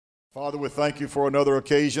Father, we thank you for another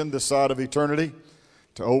occasion this side of eternity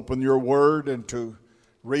to open your word and to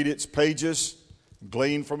read its pages,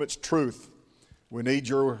 glean from its truth. We need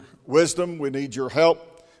your wisdom. We need your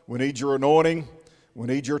help. We need your anointing. We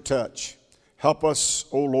need your touch. Help us,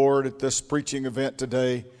 O Lord, at this preaching event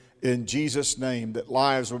today in Jesus' name, that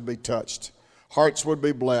lives would be touched, hearts would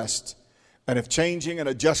be blessed, and if changing and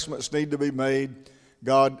adjustments need to be made,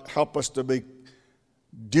 God, help us to be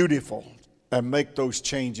dutiful and make those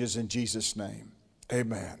changes in Jesus' name.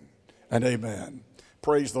 Amen and amen.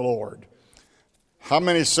 Praise the Lord. How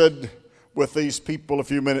many said with these people a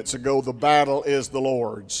few minutes ago, the battle is the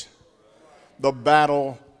Lord's? The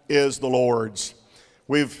battle is the Lord's.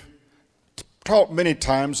 We've talked many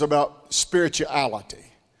times about spirituality.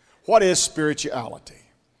 What is spirituality?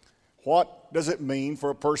 What does it mean for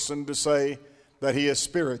a person to say that he is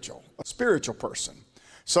spiritual? A spiritual person.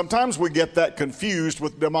 Sometimes we get that confused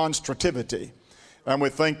with demonstrativity, and we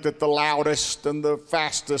think that the loudest and the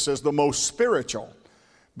fastest is the most spiritual,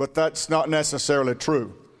 but that's not necessarily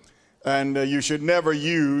true. And you should never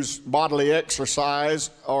use bodily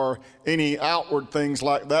exercise or any outward things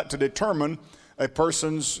like that to determine a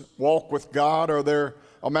person's walk with God or their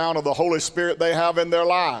amount of the Holy Spirit they have in their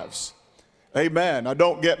lives. Amen. Now,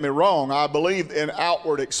 don't get me wrong. I believe in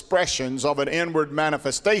outward expressions of an inward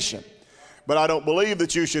manifestation. But I don't believe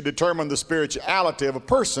that you should determine the spirituality of a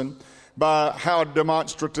person by how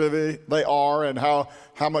demonstrative they are and how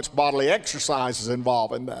much bodily exercise is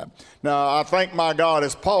involved in that. Now, I thank my God,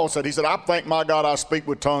 as Paul said, he said, I thank my God I speak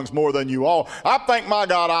with tongues more than you all. I thank my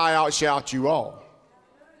God I outshout you all.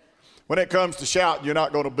 When it comes to shouting, you're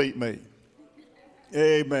not going to beat me.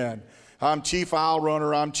 Amen. I'm chief aisle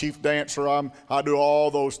runner, I'm chief dancer, I do all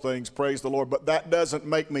those things, praise the Lord. But that doesn't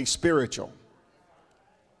make me spiritual.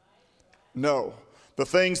 No, the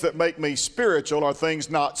things that make me spiritual are things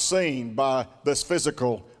not seen by this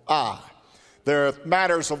physical eye. They're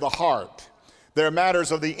matters of the heart. They're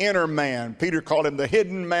matters of the inner man. Peter called him the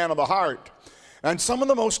hidden man of the heart. And some of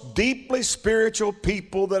the most deeply spiritual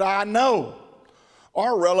people that I know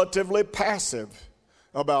are relatively passive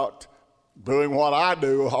about doing what I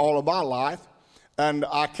do all of my life. And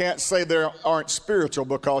I can't say they aren't spiritual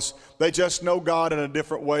because they just know God in a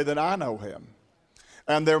different way than I know him.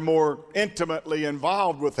 And they're more intimately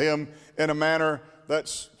involved with him in a manner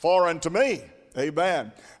that's foreign to me.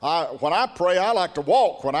 Amen. When I pray, I like to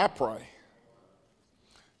walk when I pray.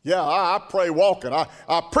 Yeah, I pray walking.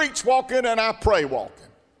 I preach walking and I pray walking.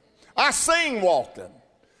 I sing walking.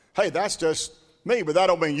 Hey, that's just me, but that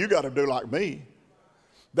don't mean you got to do like me.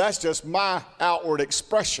 That's just my outward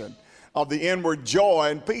expression of the inward joy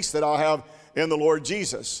and peace that I have in the Lord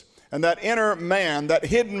Jesus. And that inner man, that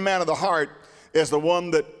hidden man of the heart, is the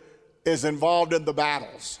one that is involved in the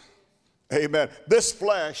battles. Amen. This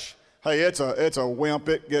flesh, hey, it's a wimp.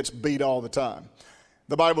 It gets beat all the time.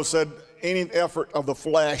 The Bible said any effort of the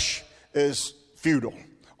flesh is futile.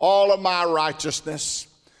 All of my righteousness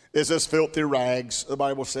is as filthy rags, the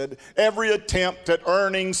Bible said. Every attempt at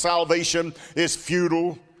earning salvation is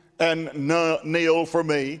futile and nil for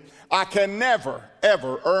me. I can never,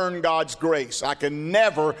 ever earn God's grace. I can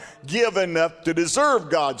never give enough to deserve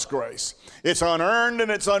God's grace. It's unearned and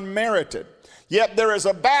it's unmerited. Yet there is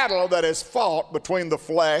a battle that is fought between the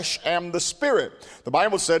flesh and the spirit. The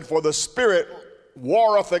Bible said, for the spirit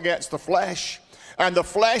warreth against the flesh, and the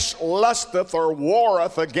flesh lusteth or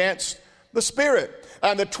warreth against the spirit.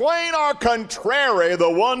 And the twain are contrary the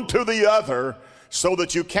one to the other, so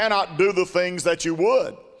that you cannot do the things that you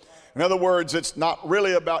would. In other words, it's not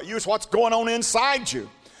really about you, it's what's going on inside you.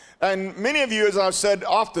 And many of you, as I've said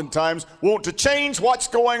oftentimes, want to change what's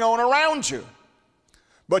going on around you.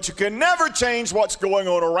 But you can never change what's going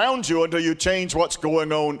on around you until you change what's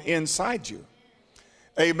going on inside you.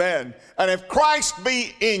 Amen. And if Christ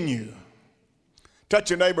be in you,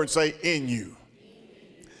 touch your neighbor and say, in you.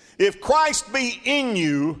 If Christ be in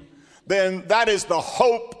you, then that is the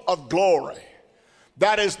hope of glory.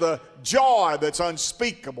 That is the joy that's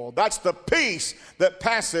unspeakable. That's the peace that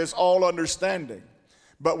passes all understanding.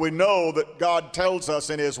 But we know that God tells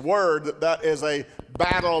us in his word that that is a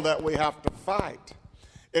battle that we have to fight.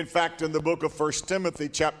 In fact, in the book of 1 Timothy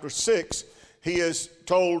chapter 6, he is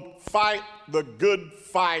told, fight the good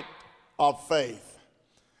fight of faith.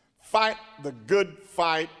 Fight the good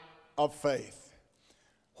fight of faith.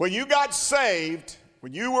 When you got saved,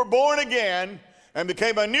 when you were born again and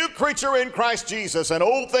became a new creature in Christ Jesus, and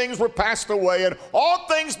old things were passed away and all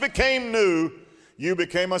things became new, you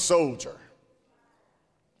became a soldier.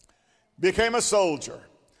 Became a soldier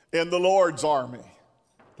in the Lord's army.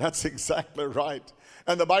 That's exactly right.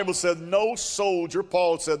 And the Bible said, no soldier,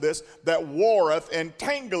 Paul said this, that warreth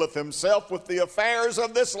entangleth himself with the affairs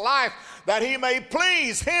of this life, that he may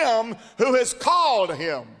please him who has called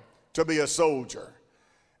him to be a soldier.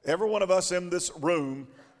 Every one of us in this room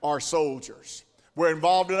are soldiers. We're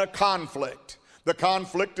involved in a conflict. The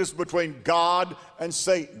conflict is between God and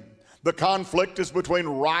Satan. The conflict is between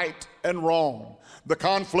right and wrong. The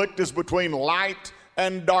conflict is between light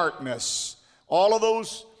and darkness. All of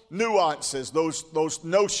those nuances, those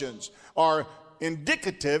notions are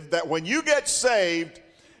indicative that when you get saved,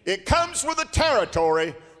 it comes with the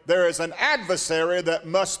territory. There is an adversary that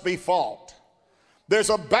must be fought. There's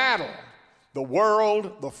a battle, the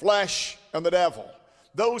world, the flesh, and the devil.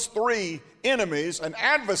 Those three enemies and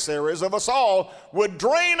adversaries of us all would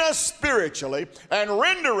drain us spiritually and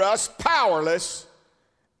render us powerless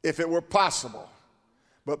if it were possible.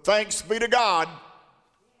 But thanks be to God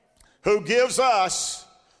who gives us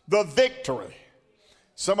the victory.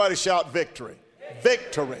 Somebody shout victory.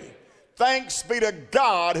 Victory. Thanks be to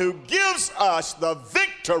God who gives us the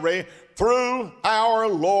victory through our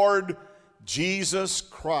Lord Jesus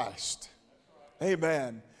Christ.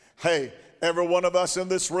 Amen. Hey, every one of us in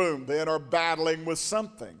this room then are battling with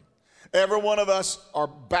something. Every one of us are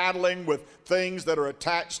battling with things that are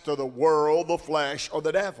attached to the world, the flesh, or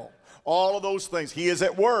the devil. All of those things. He is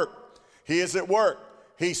at work. He is at work.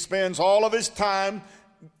 He spends all of his time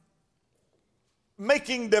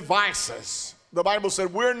making devices. The Bible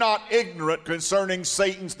said we're not ignorant concerning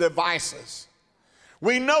Satan's devices.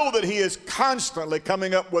 We know that he is constantly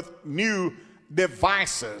coming up with new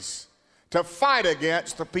devices to fight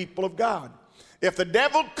against the people of God. If the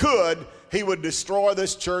devil could, he would destroy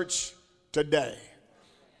this church today.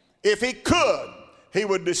 If he could, he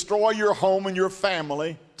would destroy your home and your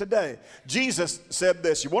family today. Jesus said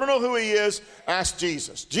this. You want to know who he is? Ask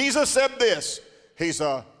Jesus. Jesus said this. He's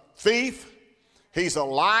a thief, he's a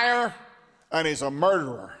liar, and he's a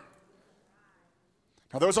murderer.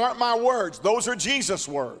 Now, those aren't my words. Those are Jesus'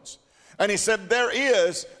 words. And he said there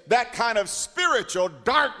is that kind of spiritual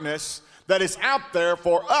darkness that is out there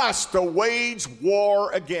for us to wage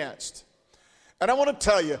war against. And I want to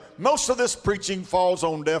tell you, most of this preaching falls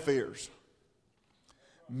on deaf ears.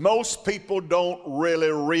 Most people don't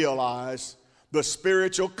really realize the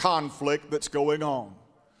spiritual conflict that's going on.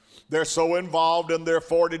 They're so involved in their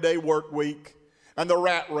 40-day work week and the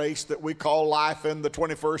rat race that we call life in the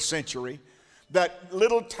 21st century that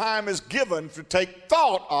little time is given to take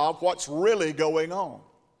thought of what's really going on.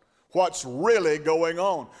 What's really going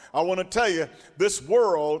on. I want to tell you, this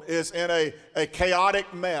world is in a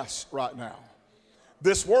chaotic mess right now.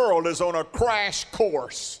 This world is on a crash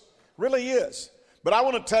course. Really is. But I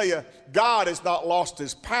want to tell you, God has not lost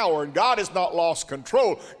his power and God has not lost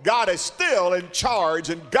control. God is still in charge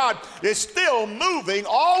and God is still moving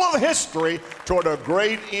all of history toward a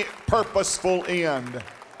great purposeful end.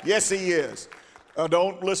 Yes, he is.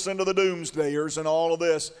 Don't listen to the doomsdayers and all of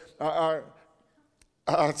this. I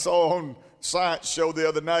saw on Science Show the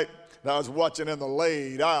other night, and I was watching in the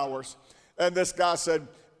late hours, and this guy said,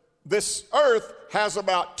 this earth has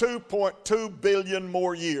about 2.2 billion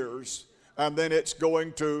more years, and then it's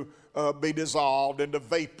going to be dissolved into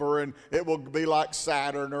vapor, and it will be like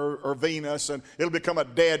Saturn or Venus, and it'll become a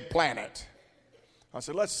dead planet. I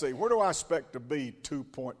said, let's see, where do I expect to be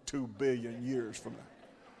 2.2 billion years from now?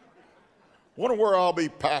 Wonder where I'll be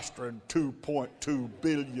pastoring 2.2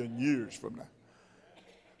 billion years from now.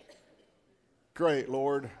 Great,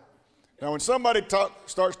 Lord. Now, when somebody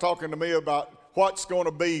starts talking to me about what's going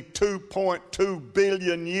to be 2.2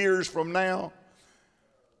 billion years from now,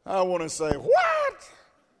 I want to say, what?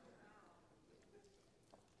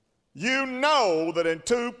 You know that in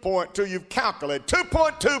 2.2, you've calculated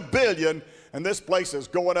 2.2 billion, and this place is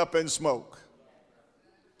going up in smoke.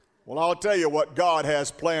 Well, I'll tell you what God has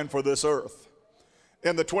planned for this earth.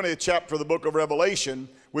 In the 20th chapter of the book of Revelation,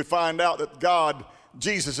 we find out that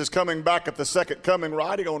Jesus is coming back at the second coming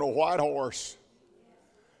riding on a white horse.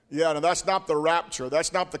 Yeah, now that's not the rapture.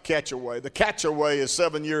 That's not the catch away. The catch away is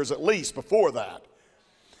 7 years at least before that.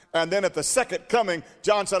 And then at the second coming,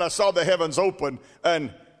 John said, I saw the heavens open,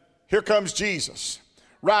 and here comes Jesus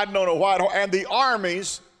riding on a white horse. And the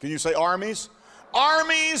armies, can you say armies?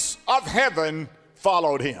 Armies of heaven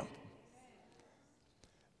followed him.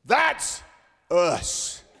 That's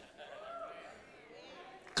us.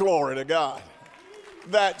 Glory to God.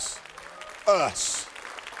 That's us.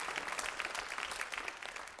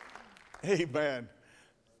 Amen.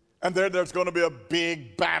 And there's going to be a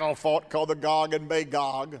big battle fought called the Gog and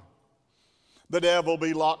Magog. The devil will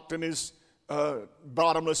be locked in his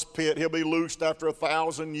bottomless pit. He'll be loosed after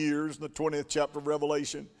 1,000 years in the 20th chapter of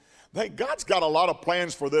Revelation. God's got a lot of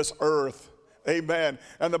plans for this earth. Amen.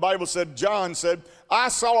 And the Bible said, John said, I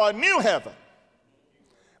saw a new heaven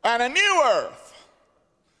and a new earth.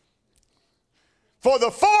 For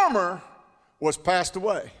the former was passed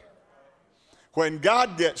away. When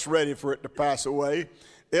God gets ready for it to pass away,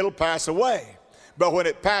 it'll pass away. But when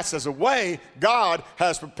it passes away, God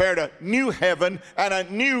has prepared a new heaven and a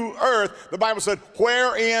new earth. The Bible said,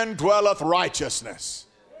 wherein dwelleth righteousness.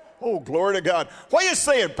 Oh, glory to God. What are you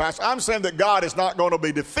saying, Pastor? I'm saying that God is not going to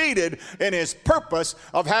be defeated in his purpose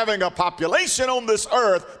of having a population on this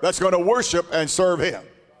earth that's going to worship and serve him.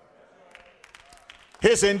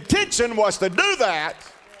 His intention was to do that,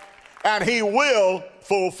 and he will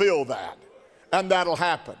fulfill that. And that'll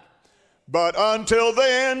happen. But until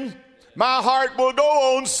then, my heart will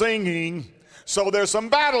go on singing. So there's some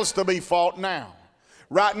battles to be fought now.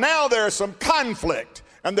 Right now there's some conflict,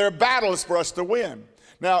 and there are battles for us to win.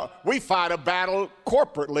 Now, we fight a battle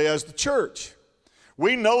corporately as the church.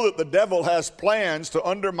 We know that the devil has plans to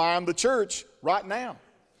undermine the church right now.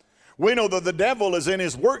 We know that the devil is in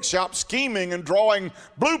his workshop scheming and drawing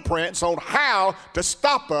blueprints on how to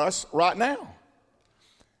stop us right now.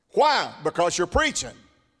 Why? Because you're preaching.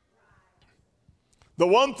 The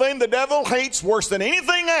one thing the devil hates worse than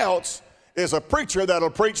anything else is a preacher that'll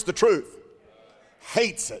preach the truth.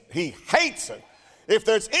 Hates it. He hates it. If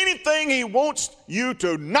there's anything he wants you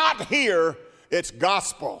to not hear, it's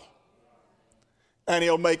gospel. And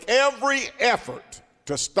he'll make every effort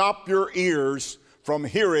to stop your ears from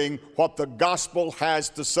hearing what the gospel has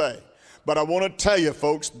to say. But I want to tell you,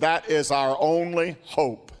 folks, that is our only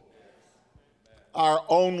hope. Our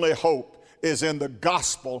only hope is in the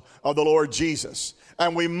gospel of the Lord Jesus.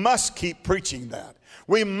 And we must keep preaching that.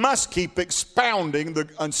 We must keep expounding the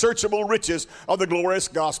unsearchable riches of the glorious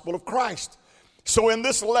gospel of Christ. So in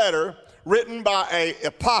this letter written by an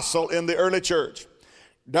apostle in the early church,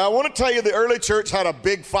 now I want to tell you the early church had a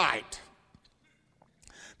big fight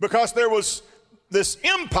because there was this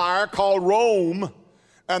empire called Rome,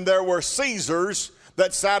 and there were Caesars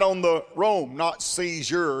that sat on the Rome, not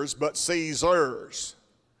Caesars, but Caesars.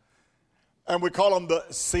 And we call them the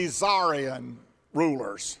Caesarian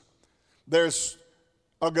rulers. There's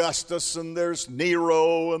Augustus, and there's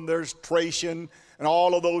Nero, and there's Trajan, and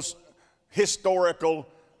all of those historical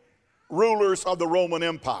rulers of the Roman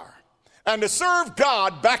Empire. And to serve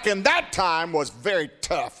God back in that time was very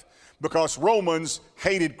tough because Romans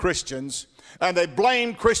hated Christians and they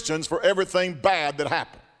blamed Christians for everything bad that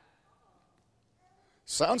happened.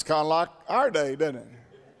 Sounds kind of like our day, doesn't it?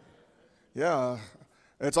 Yeah,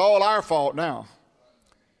 it's all our fault now.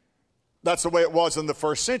 That's the way it was in the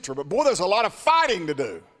first century. But boy, there's a lot of fighting to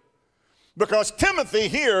do because Timothy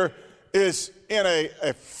here is in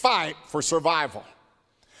a fight for survival.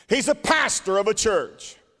 He's a pastor of a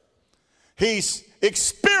church. He's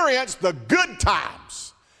experienced the good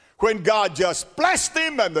times when God just blessed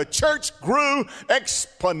him and the church grew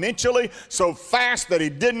exponentially so fast that he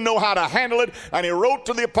didn't know how to handle it. And he wrote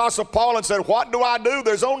to the Apostle Paul and said, what do I do?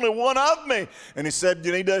 There's only one of me. And he said,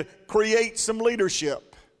 you need to create some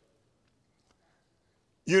leadership.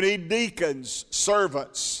 You need deacons,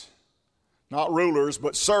 servants. Not rulers,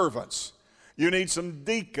 but servants. You need some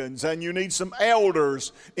deacons and you need some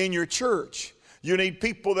elders in your church. You need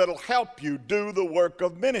people that'll help you do the work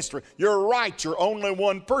of ministry. You're right, you're only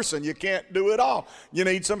one person. You can't do it all. You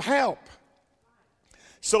need some help.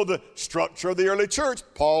 So the structure of the early church,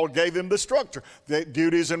 Paul gave him the structure. The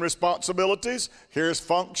duties and responsibilities, here's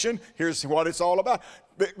function, here's what it's all about.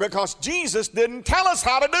 Because Jesus didn't tell us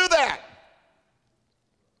how to do that.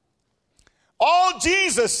 All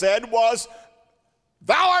Jesus said was,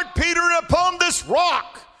 thou art Peter, and upon this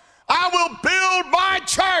rock I will build my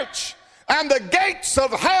church, and the gates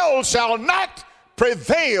of hell shall not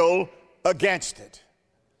prevail against it.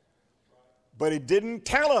 But he didn't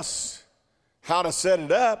tell us how to set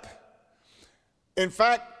it up. In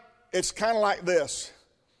fact, it's kind of like this.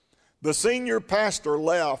 The senior pastor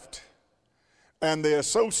left, and the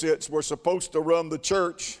associates were supposed to run the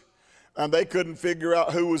church, and they couldn't figure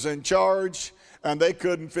out who was in charge, and they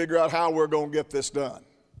couldn't figure out how we're going to get this done.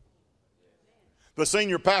 The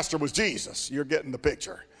senior pastor was Jesus. You're getting the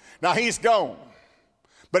picture. Now he's gone.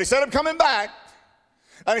 But he said, I'm coming back.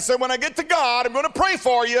 And he said, when I get to God, I'm going to pray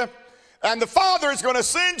for you. And the Father is going to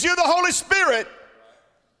send you the Holy Spirit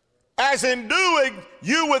as enduing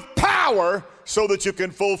you with power so that you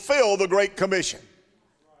can fulfill the Great Commission.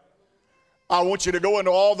 I want you to go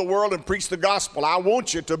into all the world and preach the gospel. I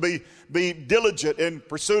want you to be diligent in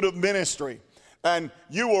pursuit of ministry. And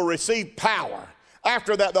you will receive power.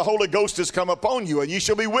 After that, the Holy Ghost has come upon you, and ye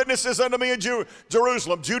shall be witnesses unto me in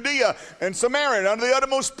Jerusalem, Judea, and Samaria, and unto the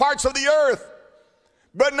uttermost parts of the earth.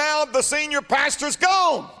 But now the senior pastor's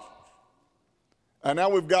gone. And now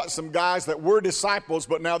we've got some guys that were disciples,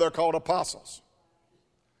 but now they're called apostles.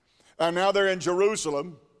 And now they're in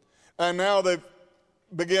Jerusalem, and now they've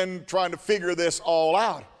begun trying to figure this all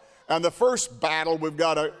out. And the first battle we've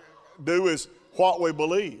got to do is what we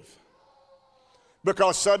believe.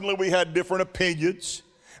 Because suddenly we had different opinions,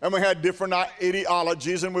 and we had different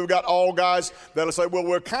ideologies, and we've got all guys that'll say,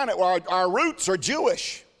 well, our roots are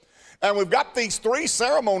Jewish. And we've got these three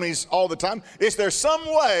ceremonies all the time. Is there some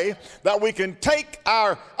way that we can take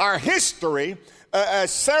our history,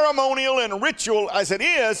 as ceremonial and ritual as it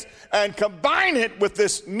is, and combine it with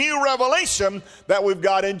this new revelation that we've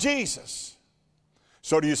got in Jesus?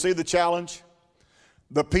 So do you see the challenge?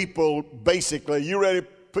 The people basically, you ready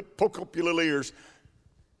to poke up your little ears?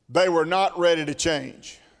 They were not ready to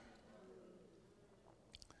change.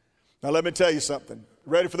 Now let me tell you something.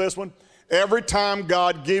 Ready for this one? Every time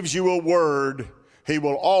God gives you a word, He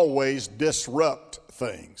will always disrupt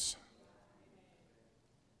things.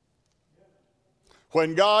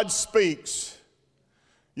 When God speaks,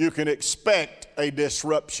 you can expect a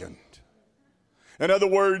disruption. In other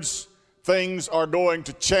words, things are going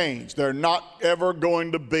to change. They're not ever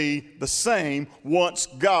going to be the same once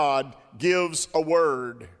God gives a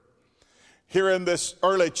word. Here in this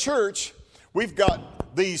early church, we've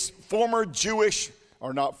got these former Jewish,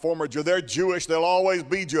 or not former Jew, they're Jewish, they'll always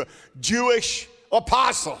be Jewish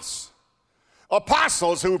apostles.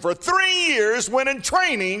 Apostles who for 3 years went in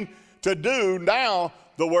training to do now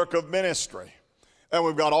the work of ministry. And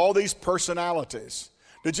we've got all these personalities.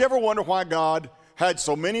 Did you ever wonder why God had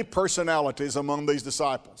so many personalities among these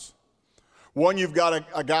disciples? One, you've got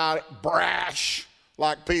a guy brash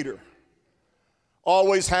like Peter.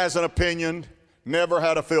 Always has an opinion, never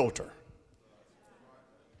had a filter.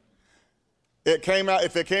 It came out,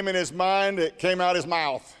 if it came in his mind, it came out his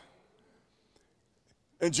mouth.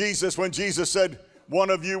 And when Jesus said,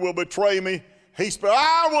 one of you will betray me, he said,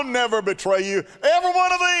 I will never betray you. Every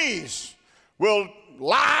one of these will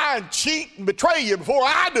lie and cheat and betray you before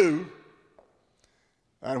I do.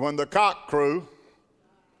 And when the cock crew,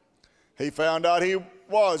 he found out he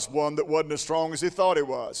was one that wasn't as strong as he thought he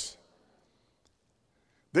was.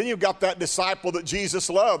 Then you've got that disciple that Jesus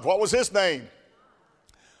loved. What was his name?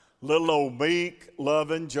 Little old meek,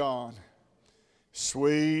 loving John.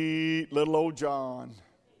 Sweet little old John.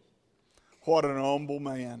 What an humble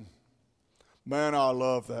man. Man, I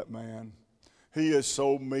love that man. He is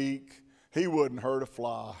so meek. He wouldn't hurt a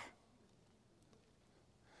fly.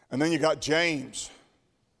 And then you got James.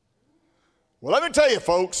 Well, let me tell you,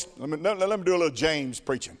 folks, let me do a little James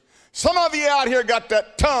preaching. Some of you out here got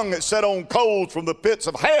that tongue that's set on coals from the pits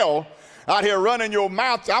of hell out here running your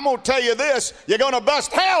mouth. I'm going to tell you this, you're going to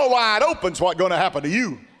bust hell wide open is what's going to happen to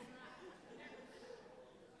you.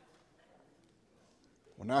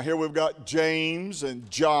 Well, now here we've got James and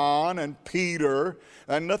John and Peter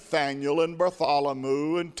and Nathaniel and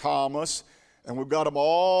Bartholomew and Thomas, and we've got them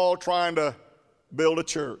all trying to build a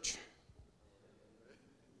church.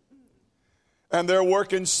 And they're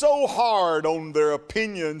working so hard on their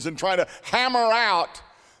opinions and trying to hammer out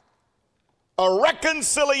a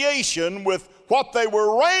reconciliation with what they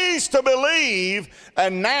were raised to believe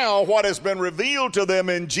and now what has been revealed to them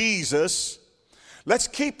in Jesus. Let's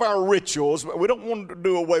keep our rituals. We don't want to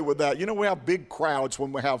do away with that. You know, we have big crowds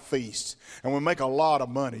when we have feasts, and we make a lot of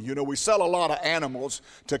money. You know, we sell a lot of animals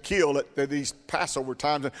to kill at these Passover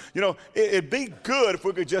times. And, you know, it'd be good if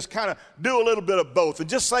we could just kind of do a little bit of both and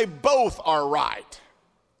just say both are right.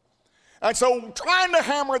 And so trying to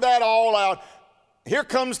hammer that all out, here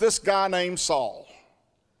comes this guy named Saul.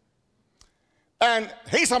 And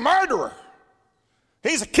he's a murderer.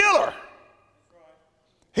 He's a killer.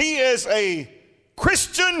 He is a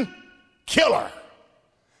Christian killer.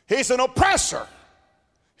 He's an oppressor.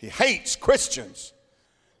 He hates Christians.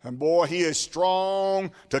 And boy, he is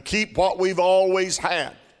strong to keep what we've always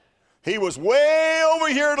had. He was way over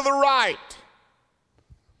here to the right.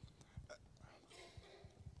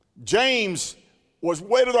 James was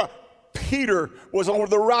way to the right. Peter was over to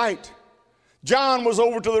the right. John was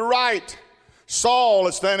over to the right. Saul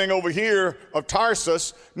is standing over here of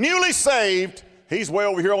Tarsus, newly saved. He's way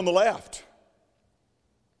over here on the left.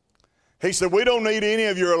 He said, we don't need any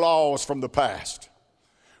of your laws from the past.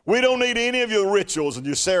 We don't need any of your rituals and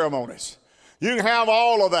your ceremonies. You can have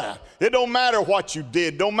all of that. It don't matter what you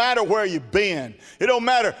did. Don't matter where you've been. It don't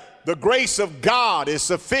matter. The grace of God is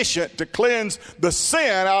sufficient to cleanse the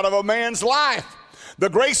sin out of a man's life. The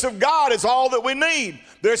grace of God is all that we need.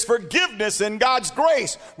 There's forgiveness in God's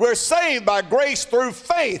grace. We're saved by grace through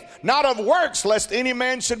faith, not of works, lest any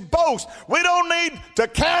man should boast. We don't need to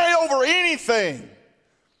carry over anything.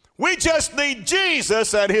 We just need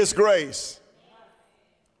Jesus and His grace.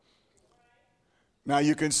 Now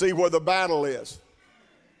you can see where the battle is.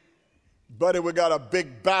 Buddy, we got a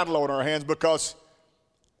big battle on our hands because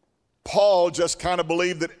Paul just kind of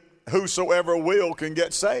believed that whosoever will can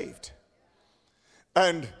get saved.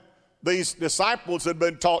 And these disciples had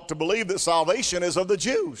been taught to believe that salvation is of the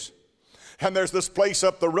Jews. And there's this place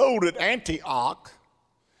up the road at Antioch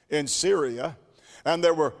in Syria, and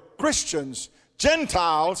there were Christians,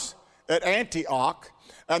 Gentiles at Antioch,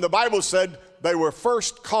 and the Bible said they were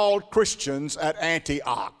first called Christians at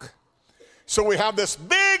Antioch. So we have this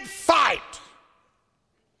big fight.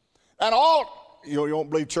 And you don't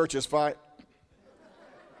believe churches fight?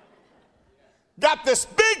 Got this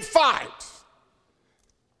big fight.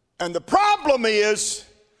 And the problem is,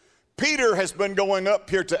 Peter has been going up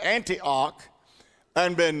here to Antioch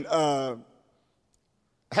and been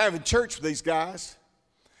having church with these guys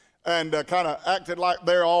and kind of acted like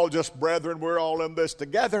they're all just brethren, we're all in this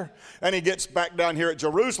together. And he gets back down here at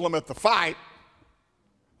Jerusalem at the fight.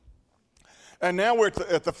 And now we're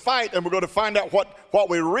at the fight, and we're going to find out what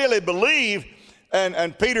we really believe.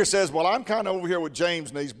 And Peter says, well, I'm kind of over here with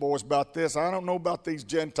James and these boys about this. I don't know about these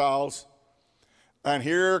Gentiles. And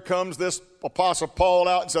here comes this Apostle Paul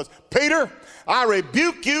out and says, Peter, I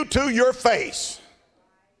rebuke you to your face.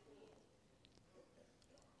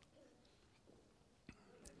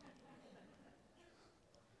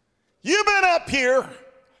 You've been up here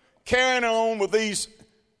carrying on with these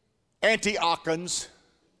Antiochans,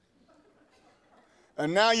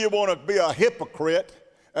 and now you want to be a hypocrite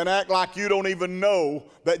and act like you don't even know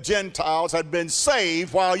that Gentiles had been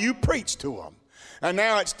saved while you preached to them. And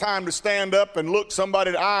now it's time to stand up and look somebody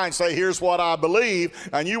in the eye and say, here's what I believe,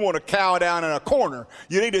 and you want to cower down in a corner.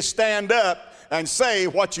 You need to stand up and say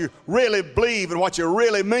what you really believe and what you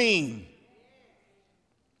really mean.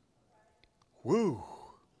 Woo.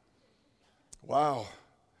 Wow.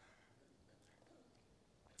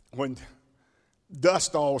 When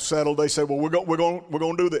dust all settled, they said, well, we're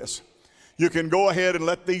going to do this. You can go ahead and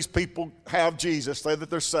let these people have Jesus, say that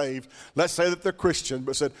they're saved. Let's say that they're Christian,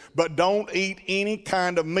 but don't eat any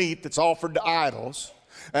kind of meat that's offered to idols,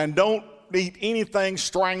 and don't eat anything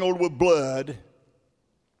strangled with blood.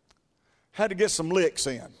 Had to get some licks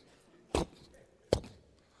in.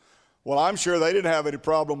 Well, I'm sure they didn't have any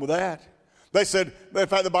problem with that. They said, in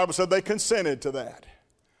fact, the Bible said they consented to that.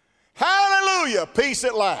 Hallelujah, peace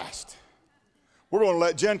at last. We're going to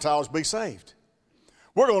let Gentiles be saved.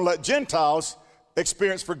 We're going to let Gentiles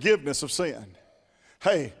experience forgiveness of sin.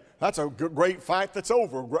 Hey, that's a great fight that's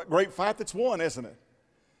over, great fight that's won, isn't it?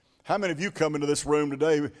 How many of you come into this room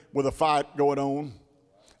today with a fight going on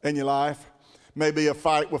in your life? Maybe a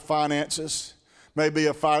fight with finances, maybe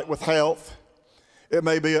a fight with health. It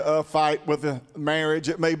may be a fight with a marriage.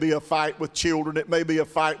 It may be a fight with children. It may be a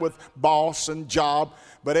fight with boss and job.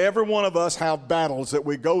 But every one of us have battles that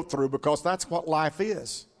we go through because that's what life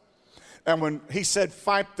is. And when he said,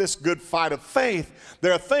 fight this good fight of faith,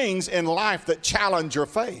 there are things in life that challenge your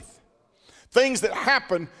faith. Things that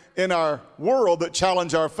happen in our world that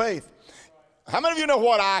challenge our faith. How many of you know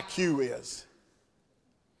what IQ is?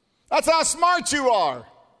 That's how smart you are.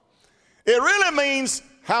 It really means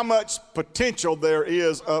how much potential there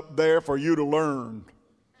is up there for you to learn.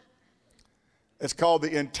 It's called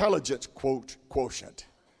the intelligence quotient.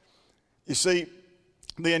 You see,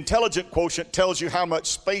 the intelligence quotient tells you how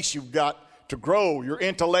much space you've got to grow, your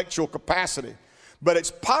intellectual capacity. But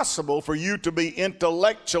it's possible for you to be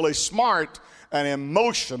intellectually smart and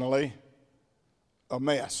emotionally a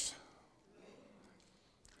mess.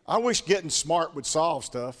 I wish getting smart would solve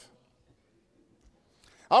stuff.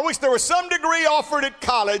 I wish there was some degree offered at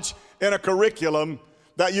college in a curriculum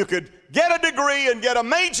that you could get a degree and get a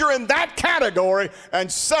major in that category, and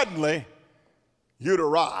suddenly you'd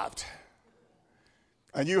arrived.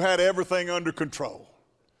 And you had everything under control.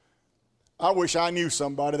 I wish I knew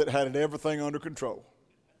somebody that had everything under control.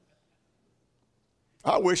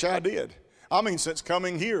 I wish I did. I mean, since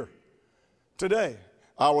coming here today.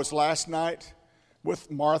 I was last night with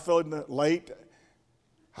Martha in the late.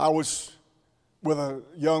 I was with a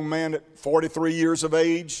young man at 43 years of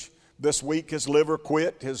age. This week his liver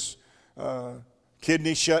quit, his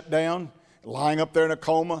kidney shut down, lying up there in a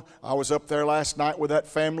coma. I was up there last night with that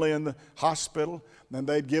family in the hospital, and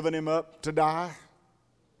they'd given him up to die.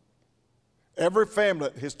 Every family,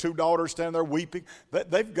 his two daughters standing there weeping,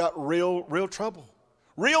 they've got real trouble.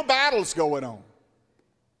 Real battles going on.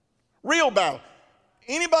 Real battle.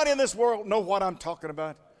 Anybody in this world know what I'm talking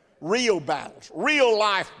about? Real battles. Real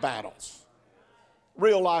life battles.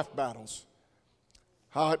 Real life battles.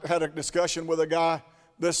 I had a discussion with a guy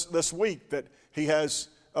this week that he has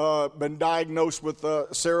been diagnosed with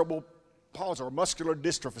cerebral palsy or muscular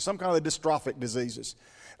dystrophy, some kind of dystrophic diseases.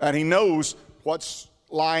 And he knows what's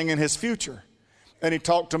lying in his future. And he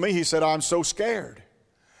talked to me. He said, I'm so scared.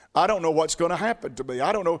 I don't know what's going to happen to me.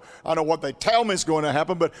 I know what they tell me is going to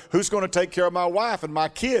happen, but who's going to take care of my wife and my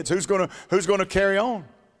kids? Who's going to carry on?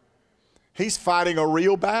 He's fighting a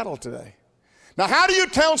real battle today. Now, how do you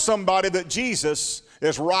tell somebody that Jesus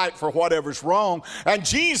is right for whatever's wrong, and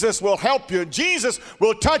Jesus will help you, and Jesus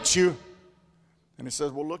will touch you? And he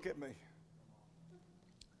says, well, look at me.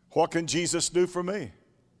 What can Jesus do for me?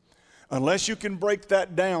 Unless you can break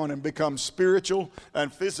that down and become spiritual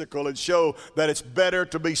and physical and show that it's better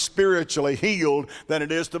to be spiritually healed than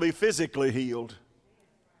it is to be physically healed.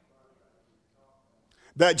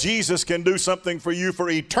 That Jesus can do something for you for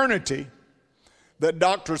eternity, that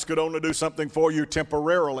doctors could only do something for you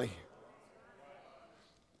temporarily.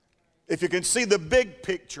 If you can see the big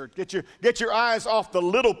picture, get your eyes off the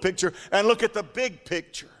little picture and look at the big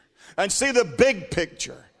picture and see the big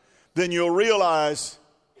picture, then you'll realize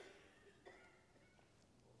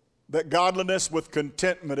that godliness with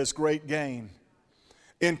contentment is great gain.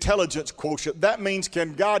 Intelligence quotient. That means,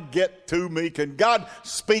 can God get to me? Can God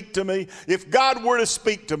speak to me? If God were to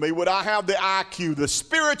speak to me, would I have the IQ, the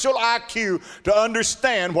spiritual IQ, to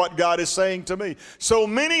understand what God is saying to me? So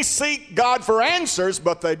many seek God for answers,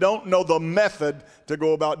 but they don't know the method to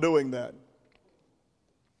go about doing that.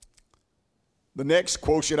 The next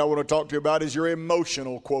quotient I want to talk to you about is your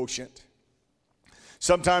emotional quotient.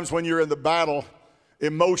 Sometimes when you're in the battle,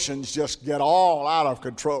 emotions just get all out of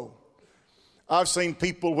control. I've seen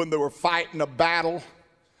people when they were fighting a battle,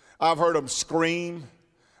 I've heard them scream,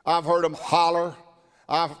 I've heard them holler,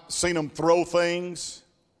 I've seen them throw things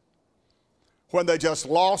when they just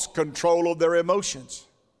lost control of their emotions.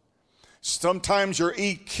 Sometimes your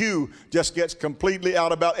EQ just gets completely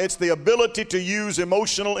out of balance. It's the ability to use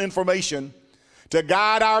emotional information to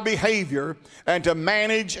guide our behavior and to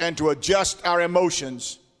manage and to adjust our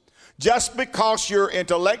emotions. Just because you're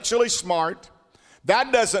intellectually smart,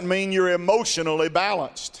 that doesn't mean you're emotionally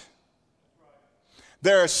balanced.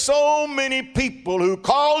 There are so many people who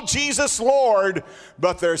call Jesus Lord,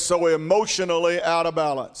 but they're so emotionally out of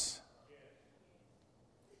balance.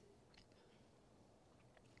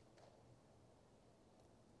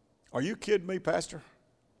 Are you kidding me, Pastor?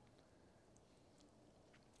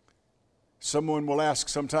 Someone will ask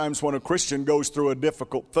sometimes when a Christian goes through a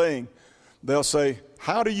difficult thing, they'll say,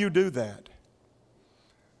 how do you do that?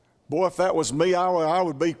 Boy, if that was me, I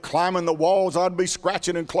would be climbing the walls. I'd be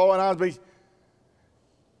scratching and clawing.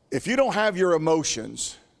 If you don't have your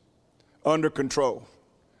emotions under control,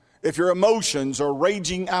 if your emotions are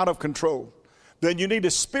raging out of control, then you need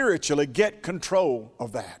to spiritually get control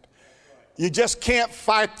of that. You just can't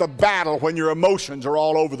fight the battle when your emotions are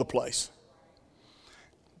all over the place.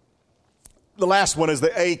 The last one is the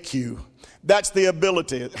AQ. That's the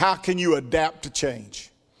ability. How can you adapt to change?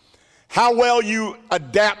 How well you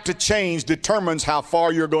adapt to change determines how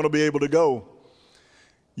far you're going to be able to go.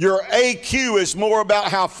 Your AQ is more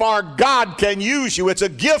about how far God can use you. It's a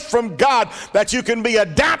gift from God that you can be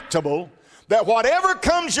adaptable, that whatever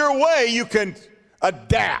comes your way, you can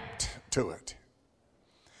adapt to it.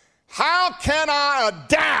 How can I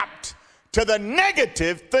adapt to the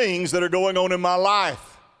negative things that are going on in my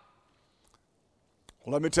life?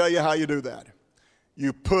 Well, let me tell you how you do that.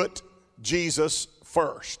 You put Jesus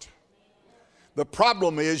first. The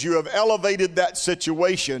problem is you have elevated that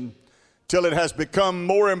situation till it has become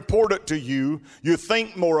more important to you. You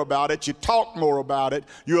think more about it. You talk more about it.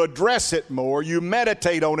 You address it more. You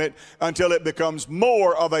meditate on it until it becomes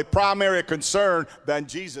more of a primary concern than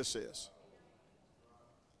Jesus is.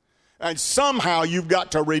 And somehow you've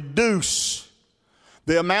got to reduce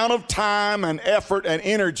the amount of time and effort and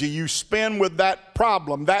energy you spend with that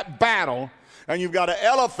problem, that battle, and you've got to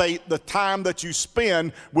elevate the time that you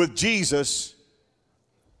spend with Jesus.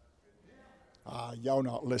 Y'all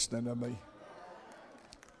not listening to me.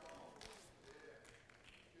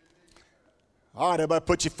 All right, everybody,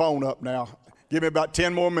 put your phone up now. Give me about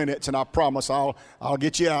 10 more minutes, and I promise I'll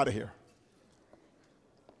get you out of here.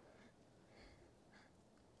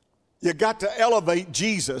 You've got to elevate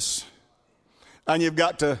Jesus, and you've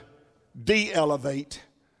got to de-elevate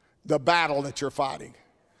the battle that you're fighting.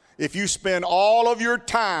 If you spend all of your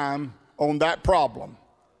time on that problem,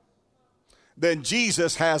 then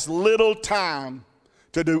Jesus has little time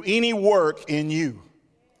to do any work in you.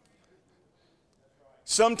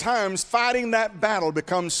 Sometimes fighting that battle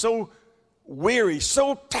becomes so weary,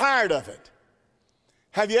 so tired of it.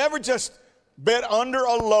 Have you ever just been under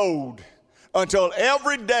a load until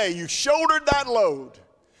every day you shouldered that load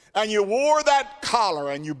And you wore that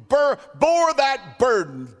collar and you bore that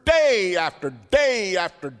burden day after day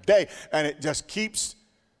after day, and it just keeps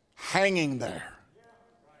hanging there.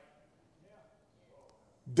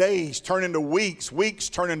 Days turn into weeks, weeks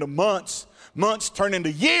turn into months, months turn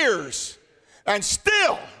into years, and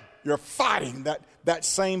still you're fighting that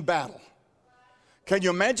same battle. Can you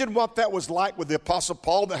imagine what that was like with the Apostle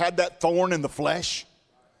Paul that had that thorn in the flesh?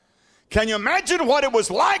 Can you imagine what it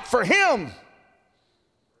was like for him?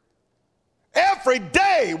 Every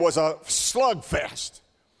day was a slugfest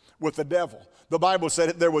with the devil. The Bible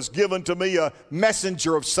said there was given to me a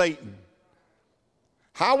messenger of Satan.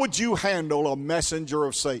 How would you handle a messenger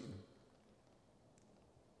of Satan?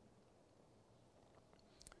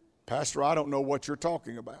 Pastor, I don't know what you're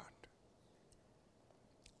talking about.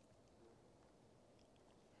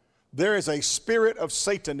 There is a spirit of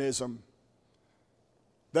Satanism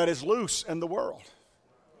that is loose in the world.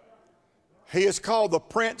 He is called the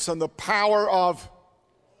prince and the power of,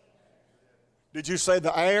 did you say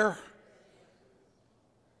the air?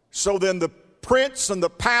 So then the prince and the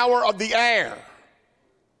power of the air.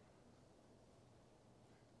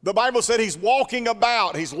 The Bible said he's walking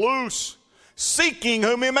about, he's loose, seeking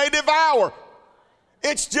whom he may devour.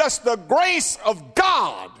 It's just the grace of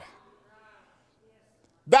God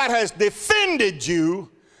that has defended you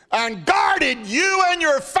and guarded you and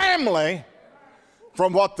your family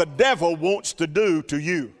from what the devil wants to do to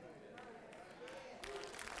you.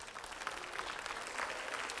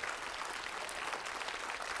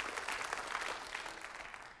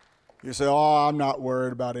 You say, oh, I'm not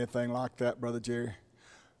worried about anything like that, Brother Jerry.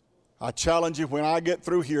 I challenge you, when I get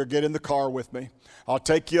through here, get in the car with me. I'll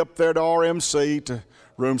take you up there to RMC, to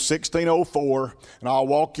room 1604, and I'll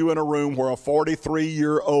walk you in a room where a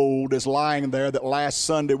 43-year-old is lying there that last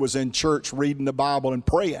Sunday was in church reading the Bible and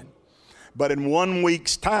praying. But in 1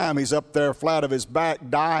 week's time, he's up there flat of his back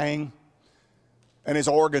dying, and his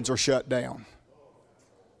organs are shut down.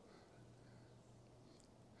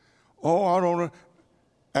 Oh, I don't know.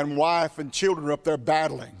 And wife and children are up there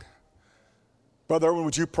battling. Brother Irwin,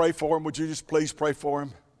 would you pray for him? Would you just please pray for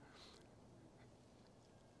him?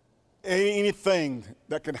 Anything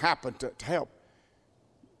that can happen to help.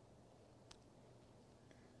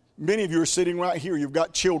 Many of you are sitting right here. You've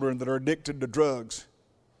got children that are addicted to drugs.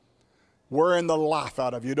 Wearing the life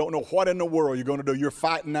out of you. You don't know what in the world you're going to do. You're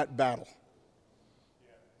fighting that battle.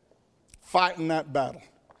 Fighting that battle.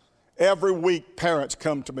 Every week, parents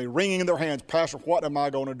come to me, wringing their hands, Pastor, what am I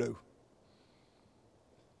going to do?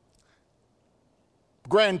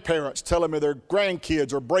 Grandparents telling me their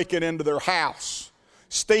grandkids are breaking into their house,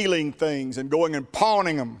 stealing things and going and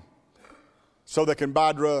pawning them so they can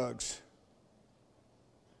buy drugs.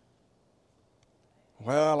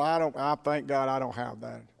 Well, I thank God I don't have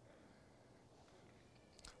that.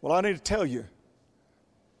 Well, I need to tell you,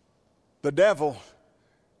 the devil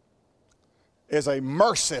is a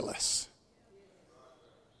merciless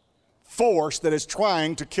force that is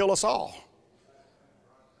trying to kill us all.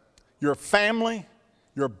 Your family,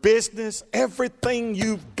 your business, everything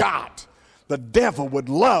you've got, the devil would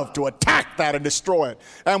love to attack that and destroy it.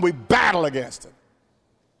 And we battle against it.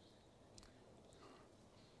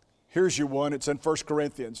 Here's your one. It's in 1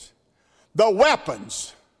 Corinthians. The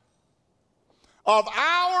weapons of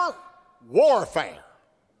our warfare.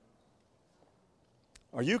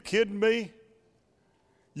 Are you kidding me?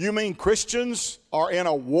 You mean Christians are in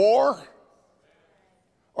a war?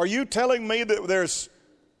 Are you telling me that there's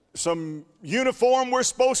some uniform we're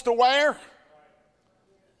supposed to wear?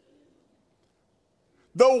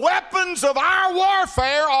 The weapons of our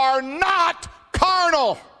warfare are not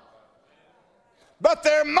carnal, but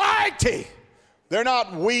they're mighty. They're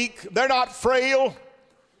not weak. They're not frail.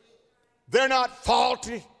 They're not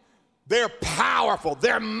faulty. They're powerful.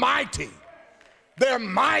 They're mighty. They're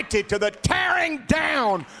mighty to the tearing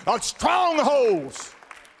down of strongholds.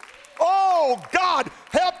 Oh, God,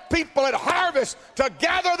 help people at Harvest to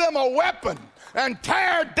gather them a weapon and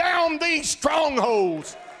tear down these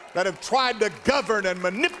strongholds that have tried to govern and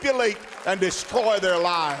manipulate and destroy their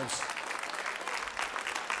lives.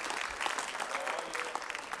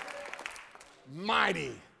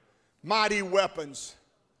 Mighty, mighty weapons.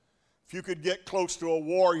 If you could get close to a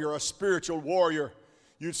warrior, a spiritual warrior,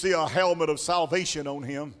 you'd see a helmet of salvation on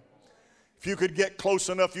him. If you could get close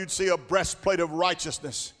enough, you'd see a breastplate of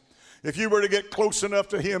righteousness. If you were to get close enough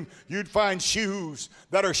to him, you'd find shoes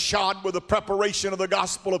that are shod with the preparation of the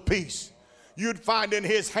gospel of peace. You'd find in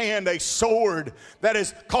his hand a sword that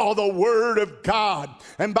is called the Word of God.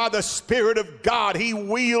 And by the Spirit of God, he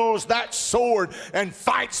wields that sword and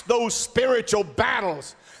fights those spiritual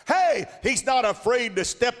battles Hey, he's not afraid to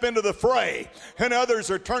step into the fray. And others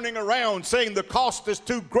are turning around saying the cost is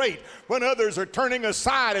too great. When others are turning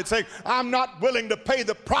aside and saying, I'm not willing to pay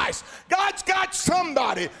the price. God's got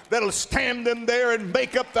somebody that'll stand in there and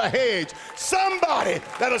make up the hedge. Somebody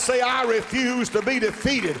that'll say, I refuse to be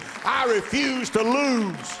defeated. I refuse to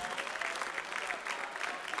lose.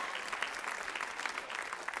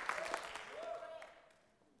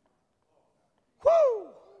 Woo!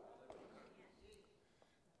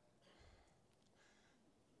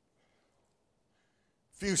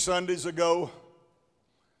 A few Sundays ago,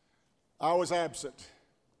 I was absent.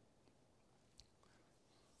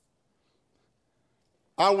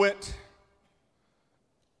 I went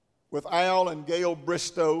with Al and Gail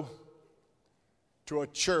Bristow to a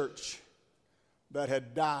church that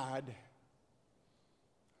had died,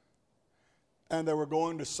 and they were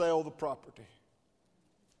going to sell the property.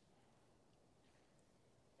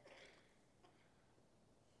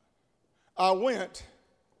 I went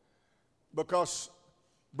because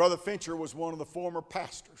Brother Fincher was one of the former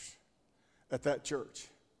pastors at that church.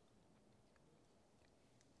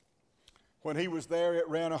 When he was there, it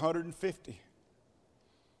ran 150.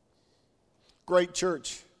 Great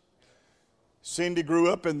church. Cindy grew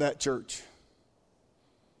up in that church.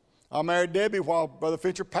 I married Debbie while Brother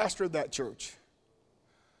Fincher pastored that church.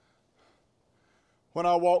 When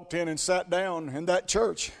I walked in and sat down in that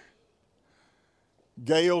church,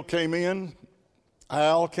 Gail came in,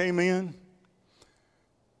 Al came in.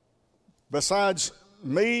 Besides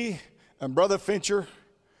me and Brother Fincher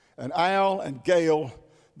and Al and Gail,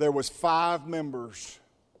 there was 5 members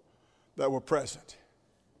that were present.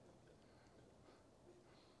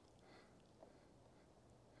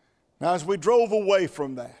 Now, as we drove away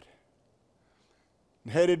from that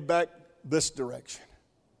and headed back this direction,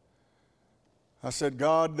 I said,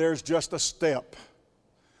 God, there's just a step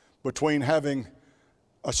between having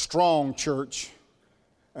a strong church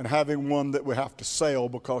and having one that we have to sell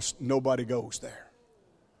because nobody goes there.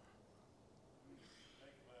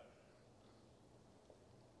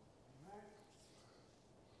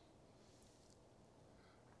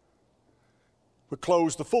 We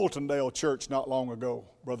closed the Fultondale church not long ago,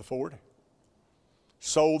 Brother Ford.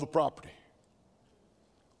 Sold the property.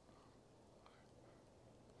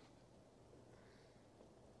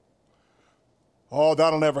 Oh,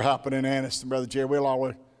 that'll never happen in Anniston, Brother Jerry. We'll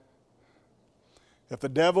always. If the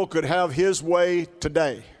devil could have his way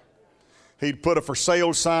today, he'd put a for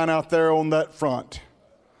sale sign out there on that front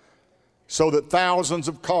so that thousands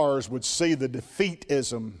of cars would see the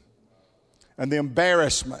defeatism and the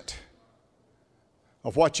embarrassment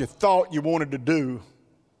of what you thought you wanted to do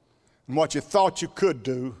and what you thought you could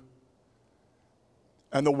do,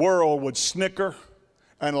 and the world would snicker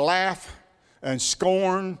and laugh and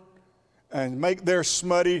scorn and make their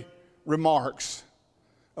smutty remarks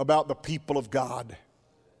about the people of God.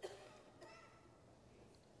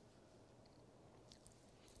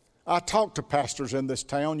 I talk to pastors in this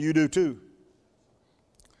town, you do too.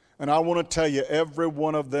 And I want to tell you, every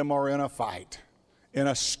one of them are in a fight, in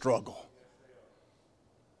a struggle.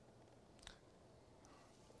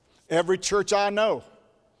 Every church I know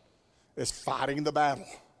is fighting the battle.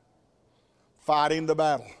 Fighting the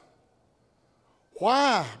battle.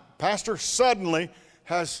 Why, Pastor, suddenly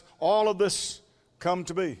has all of this come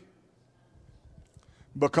to be?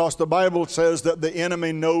 Because the Bible says that the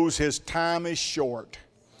enemy knows his time is short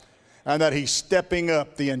and that he's stepping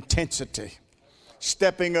up the intensity.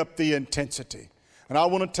 Stepping up the intensity. And I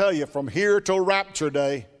want to tell you, from here till Rapture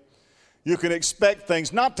Day, you can expect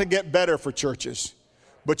things not to get better for churches,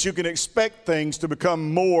 but you can expect things to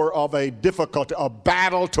become more of a difficulty, a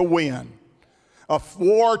battle to win, a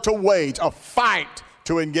war to wage, a fight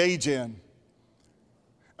to engage in.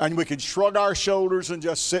 And we can shrug our shoulders and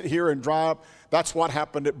just sit here and drive. That's what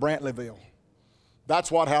happened at Brantleyville.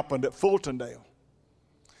 That's what happened at Fultondale.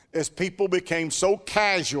 As people became so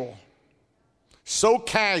casual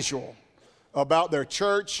about their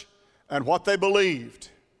church and what they believed,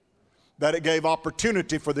 that it gave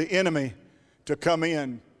opportunity for the enemy to come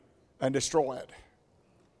in and destroy it.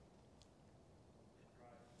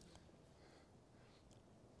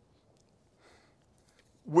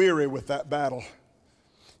 Weary with that battle.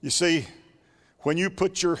 You see, when you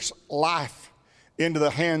put your life into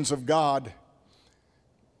the hands of God,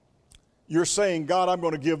 you're saying, God, I'm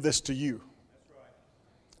going to give this to you.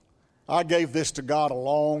 I gave this to God a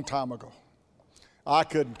long time ago. I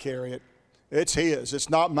couldn't carry it. It's His. It's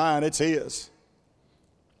not mine. It's His.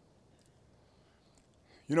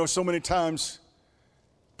 You know, so many times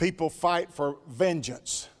people fight for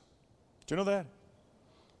vengeance. Do you know that?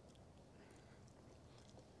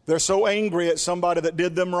 They're so angry at somebody that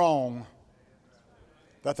did them wrong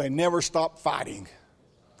that they never stop fighting.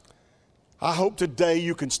 I hope today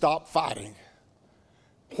you can stop fighting.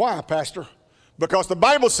 Why, Pastor? Because the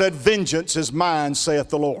Bible said, vengeance is mine, saith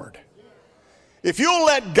the Lord. If you'll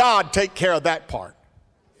let God take care of that part,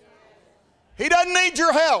 He doesn't need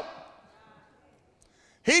your help.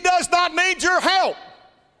 He does not need your help.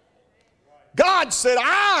 God said,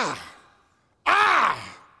 I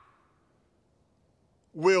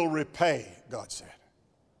will repay, God said.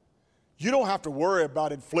 You don't have to worry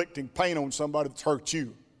about inflicting pain on somebody that's hurt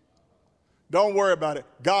you. Don't worry about it.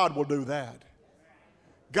 God will do that.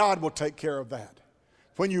 God will take care of that.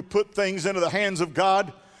 When you put things into the hands of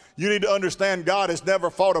God, you need to understand God has never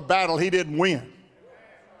fought a battle He didn't win.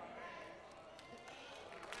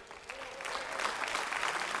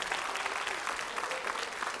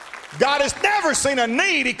 God has never seen a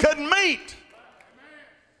need He couldn't meet.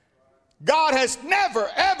 God has never,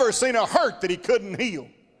 ever seen a hurt that He couldn't heal.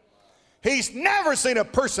 He's never seen a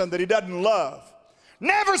person that He doesn't love.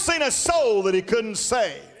 Never seen a soul that He couldn't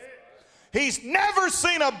save. He's never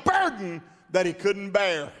seen a burden that He couldn't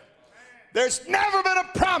bear. There's never been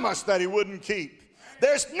a promise that He wouldn't keep.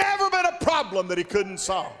 There's never been a problem that He couldn't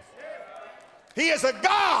solve. He is a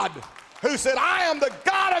God who said, I am the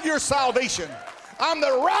God of your salvation. I'm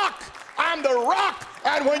the rock,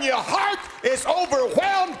 and when your heart is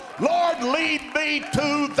overwhelmed, Lord, lead me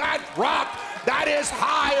to that rock that is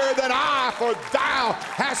higher than I, for thou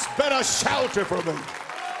hast been a shelter for me.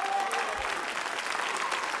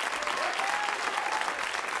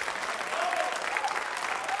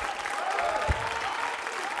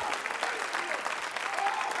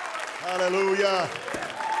 Hallelujah.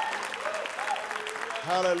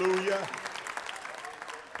 Hallelujah.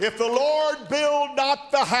 If the Lord build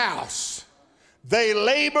not the house, they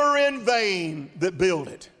labor in vain that build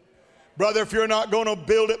it. Brother, if you're not going to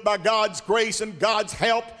build it by God's grace and God's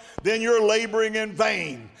help, then you're laboring in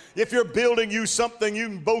vain. If you're building you something you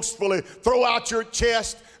can boastfully throw out your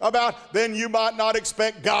chest about, then you might not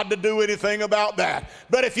expect God to do anything about that.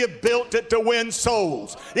 But if you built it to win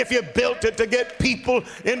souls, if you built it to get people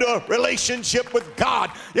into a relationship with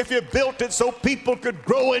God, if you built it so people could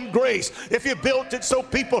grow in grace, if you built it so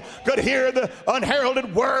people could hear the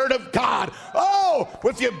unheralded word of God,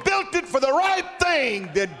 if you built it for the right thing,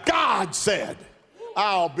 then God said,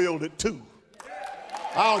 I'll build it too.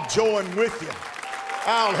 I'll join with you.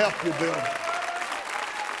 I'll help you build it.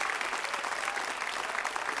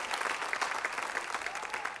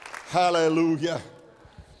 Hallelujah.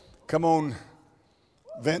 Come on,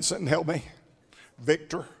 Vincent, and help me.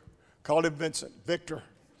 Victor. Call him Vincent. Victor.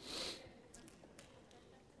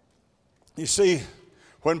 You see,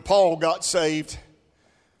 when Paul got saved,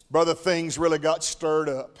 brother, things really got stirred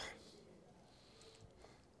up.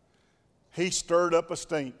 He stirred up a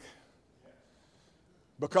stink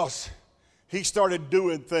because he started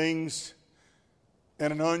doing things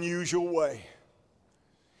in an unusual way.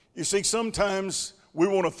 You see, sometimes we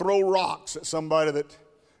want to throw rocks at somebody that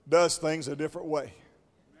does things a different way.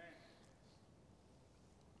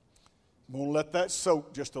 I'm going to let that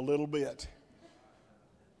soak just a little bit.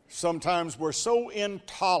 Sometimes we're so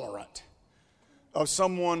intolerant of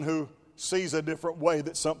someone who sees a different way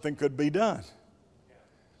that something could be done.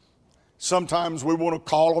 Sometimes we want to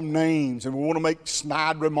call them names and we want to make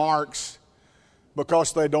snide remarks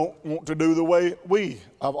because they don't want to do the way we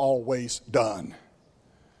have always done.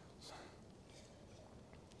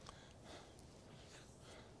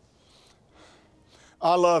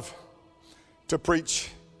 I love to preach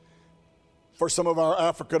for some of our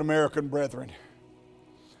African American brethren.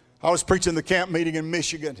 I was preaching the camp meeting in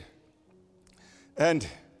Michigan, and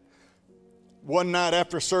one night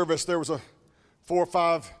after service there was 4 or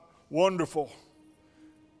 5 wonderful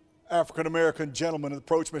African American gentlemen that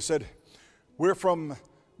approached me and said, we're from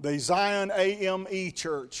the Zion AME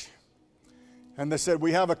Church, and they said,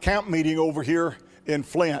 we have a camp meeting over here in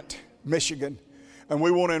Flint, Michigan, and we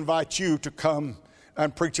want to invite you to come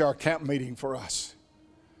and preach our camp meeting for us.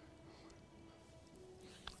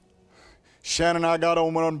 Shannon and I got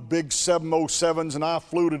on one of them big 707s and I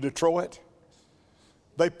flew to Detroit.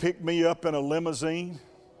 They picked me up in a limousine.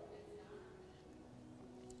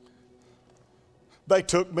 They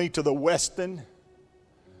took me to the Westin.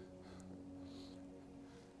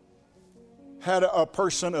 Had a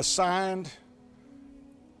person assigned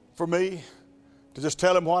for me to just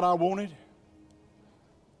tell him what I wanted.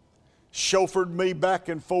 Chauffeured me back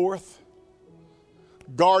and forth.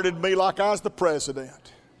 Guarded me like I was the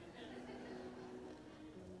president.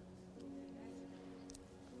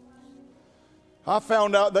 I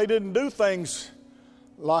found out they didn't do things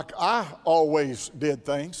like I always did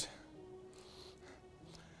things.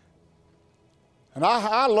 And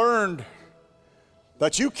I learned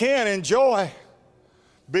that you can enjoy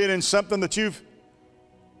being in something that you've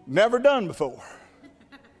never done before.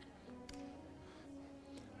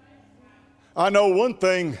 I know one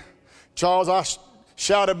thing, Charles, I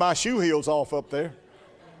shouted my shoe heels off up there.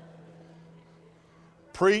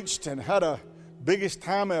 Preached and had a biggest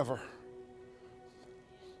time ever.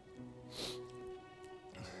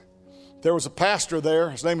 There was a pastor there.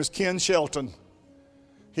 His name is Ken Shelton.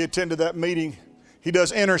 He attended that meeting. He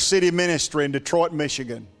does inner city ministry in Detroit,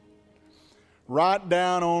 Michigan. Right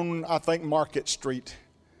down on, I think, Market Street.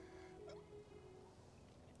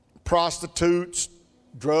 Prostitutes,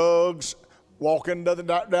 drugs, walking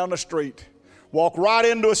down the street. Walk right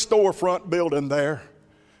into a storefront building there,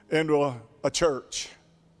 into a church.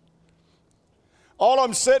 All of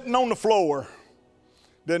them sitting on the floor.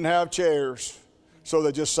 Didn't have chairs, so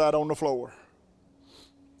they just sat on the floor.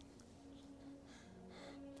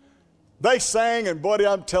 They sang, and buddy,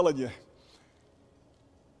 I'm telling you,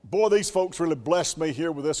 boy, these folks really blessed me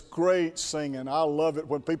here with this great singing. I love it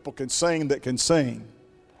when people can sing that can sing.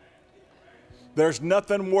 There's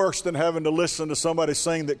nothing worse than having to listen to somebody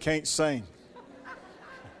sing that can't sing.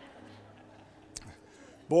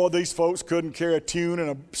 Boy, these folks couldn't carry a tune in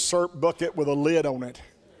a syrup bucket with a lid on it.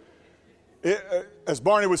 As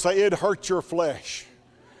Barney would say, it'd hurt your flesh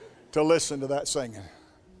to listen to that singing.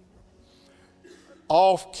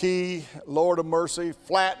 Off key, Lord of mercy,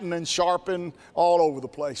 flattened and sharpened all over the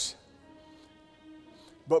place.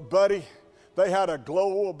 But buddy, they had a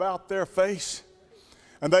glow about their face,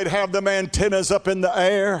 and they'd have them antennas up in the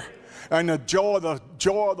air, and the joy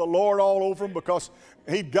of the Lord all over them, because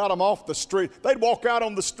He'd got them off the street. They'd walk out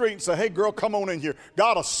on the street and say, hey girl, come on in here.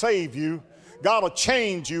 God will save you. God will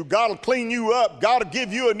change you. God will clean you up. God will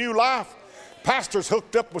give you a new life. Pastor's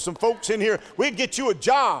hooked up with some folks in here. We'd get you a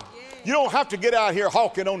job. You don't have to get out here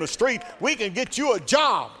hawking on the street. We can get you a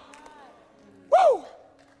job. Woo!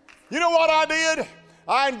 You know what I did?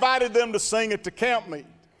 I invited them to sing at the camp meeting.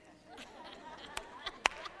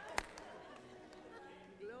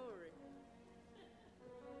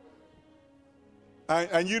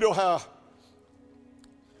 And you know how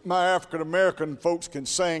my African-American folks can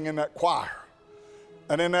sing in that choir.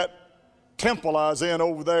 And in that temple I was in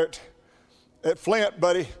over there at Flint,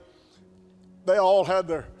 buddy, they all had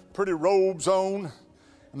their pretty robes on.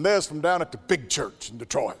 And they was from down at the big church in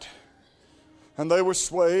Detroit. And they were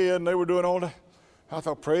swaying, they were doing all that. I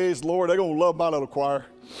thought, praise the Lord, they're going to love my little choir.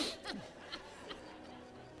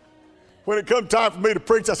 When it come time for me to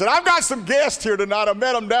preach, I said, I've got some guests here tonight. I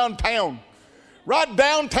met them downtown. Right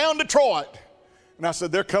downtown Detroit. And I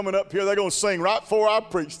said, they're coming up here. They're going to sing right before I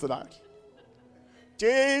preach tonight.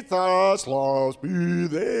 Jesus loves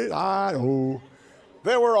me, I know.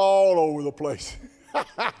 They were all over the place.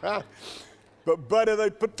 But buddy, they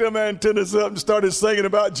put them antennas up and started singing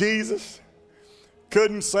about Jesus.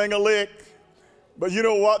 Couldn't sing a lick. But you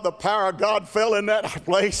know what? The power of God fell in that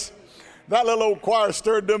place. That little old choir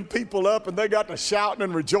stirred them people up, and they got to shouting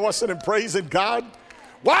and rejoicing and praising God.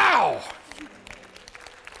 Wow!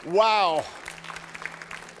 Wow.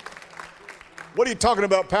 What are you talking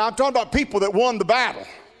about, pal? I'm talking about people that won the battle.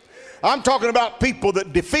 I'm talking about people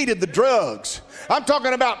that defeated the drugs. I'm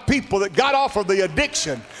talking about people that got off of the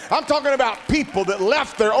addiction. I'm talking about people that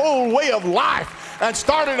left their old way of life and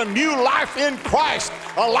started a new life in Christ,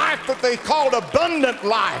 a life that they called abundant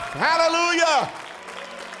life. Hallelujah.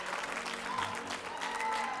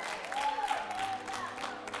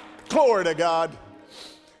 Glory to God.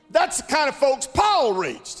 That's the kind of folks Paul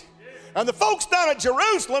reached. And the folks down at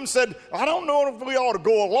Jerusalem said, I don't know if we ought to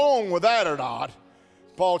go along with that or not.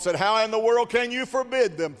 Paul said, how in the world can you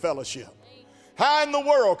forbid them fellowship? How in the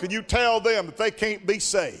world can you tell them that they can't be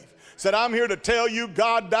saved? Said, I'm here to tell you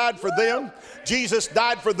God died for them. Jesus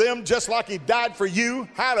died for them just like He died for you.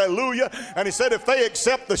 Hallelujah. And He said, if they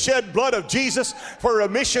accept the shed blood of Jesus for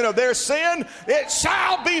remission of their sin, it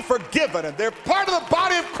shall be forgiven. And they're part of the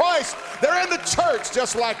body of Christ. They're in the church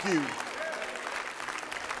just like you.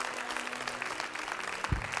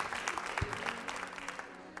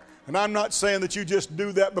 And I'm not saying that you just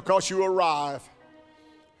do that because you arrive.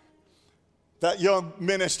 That young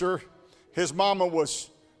minister, his mama was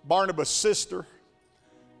Barnabas' sister.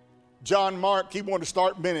 John Mark, he wanted to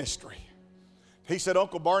start ministry. He said,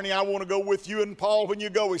 Uncle Barney, I want to go with you and Paul when you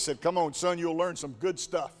go. He said, come on, son, you'll learn some good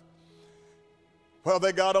stuff. Well,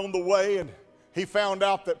 they got on the way, and he found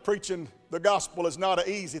out that preaching the gospel is not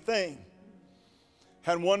an easy thing.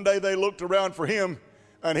 And one day they looked around for him,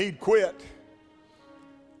 and he'd quit.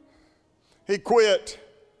 He quit.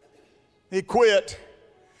 He quit.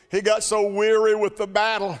 He got so weary with the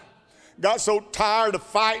battle, got so tired of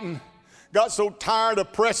fighting, got so tired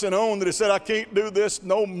of pressing on that he said, I can't do this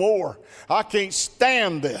no more. I can't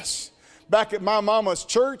stand this. Back at my mama's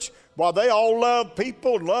church, while they all love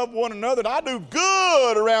people and love one another, and I do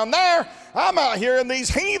good around there, I'm out here in these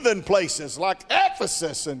heathen places like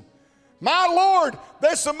Ephesus. And my Lord,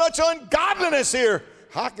 there's so much ungodliness here.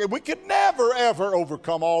 We could never, ever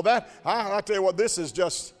overcome all that. I tell you what, this is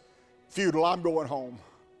just futile. I'm going home.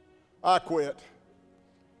 I quit.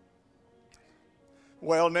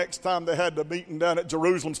 Well, next time they had the meeting down at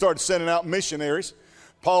Jerusalem, started sending out missionaries.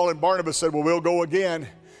 Paul and Barnabas said, well, we'll go again.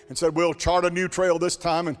 And said, we'll chart a new trail this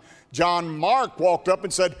time. And John Mark walked up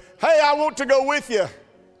and said, hey, I want to go with you.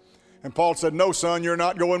 And Paul said, no, son, you're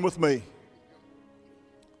not going with me.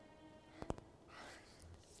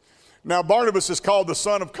 Now, Barnabas is called the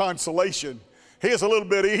son of consolation. He had a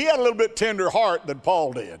little bit tender heart than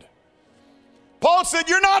Paul did. Paul said,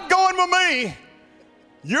 you're not going with me.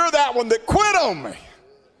 You're that one that quit on me.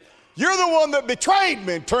 You're the one that betrayed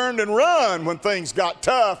me and turned and run when things got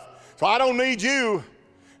tough. So I don't need you.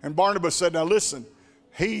 And Barnabas said, now listen,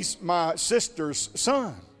 he's my sister's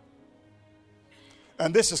son.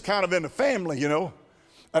 And this is kind of in the family, you know.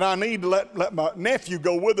 And I need to let my nephew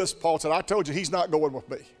go with us. Paul said, I told you he's not going with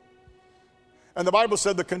me. And the Bible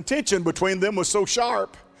said the contention between them was so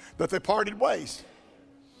sharp that they parted ways.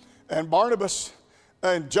 And Barnabas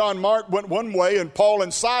and John Mark went one way, and Paul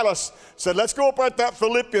and Silas said, let's go up at that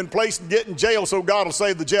Philippian place and get in jail so God will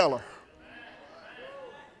save the jailer.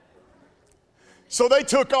 So they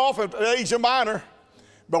took off at Asia Minor.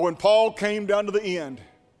 But when Paul came down to the end,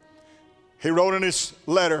 he wrote in his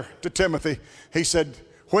letter to Timothy, he said,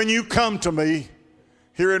 when you come to me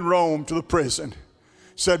here in Rome to the prison,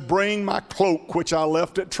 said, bring my cloak which I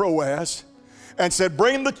left at Troas, and said,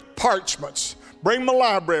 bring the parchments, bring my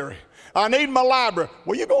library. I need my library.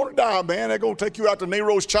 Well, you're going to die, man. They're going to take you out to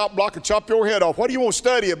Nero's chop block and chop your head off. What do you want to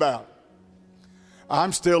study about?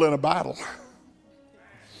 I'm still in a battle.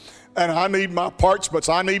 And I need my parchments.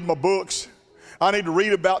 I need my books. I need to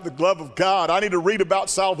read about the love of God. I need to read about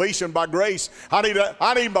salvation by grace. I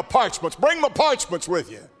need my parchments. Bring my parchments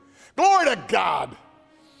with you. Glory to God.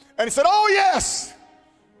 And he said, oh, yes.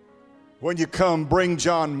 When you come, bring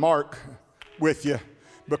John Mark with you,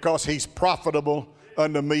 because he's profitable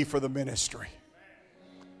unto me for the ministry.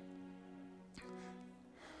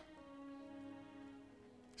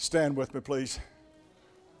 Stand with me, please.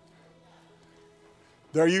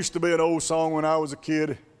 There used to be an old song when I was a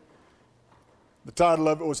kid. The title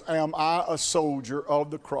of it was, Am I a Soldier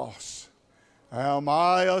of the Cross? Am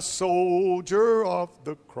I a soldier of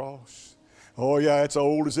the cross? Oh yeah, it's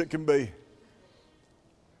old as it can be.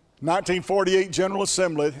 1948 General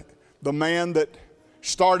Assembly, the man that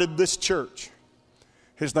started this church,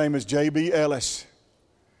 his name is J.B. Ellis.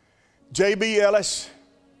 J.B. Ellis,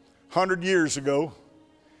 100 years ago,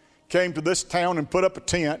 came to this town and put up a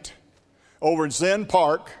tent over in Zen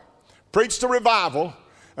Park, preached a revival,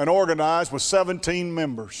 and organized with 17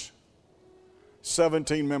 members.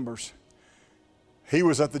 17 members. He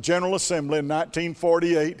was at the General Assembly in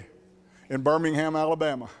 1948 in Birmingham,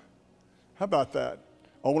 Alabama. How about that?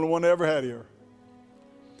 Only one they ever had here.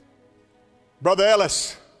 Brother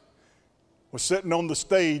Ellis was sitting on the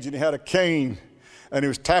stage, and he had a cane, and he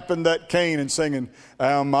was tapping that cane and singing,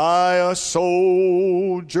 Am I a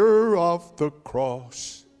soldier of the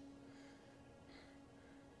cross?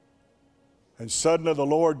 And suddenly the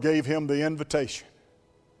Lord gave him the invitation.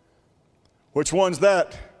 Which one's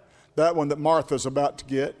that? That one that Martha's about to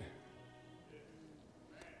get.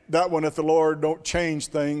 That one, if the Lord don't change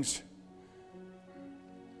things,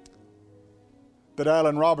 that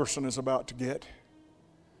Alan Robertson is about to get.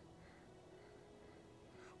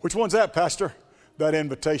 Which one's that, Pastor? That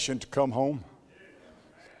invitation to come home.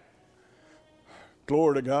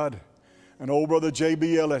 Glory to God. And old brother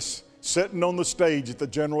J.B. Ellis, sitting on the stage at the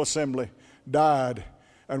General Assembly, died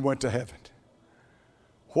and went to heaven.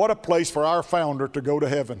 What a place for our founder to go to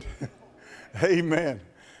heaven. Amen.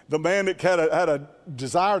 The man that had a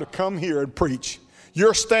desire to come here and preach.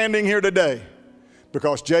 You're standing here today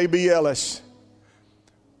because J.B. Ellis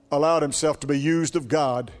allowed himself to be used of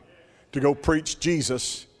God to go preach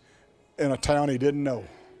Jesus in a town he didn't know.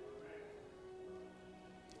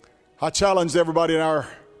 I challenged everybody in our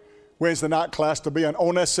Wednesday night class to be an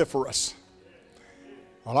Onesiphorus.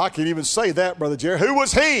 Well, I can even say that, Brother Jerry. Who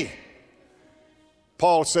was he?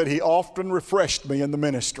 Paul said he often refreshed me in the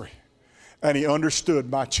ministry, and he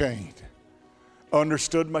understood my chain.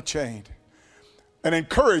 Understood my chain. An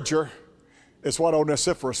encourager is what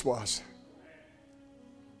Onesiphorus was.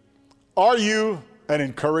 Are you an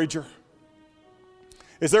encourager?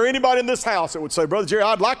 Is there anybody in this house that would say, Brother Jerry,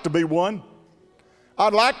 I'd like to be one.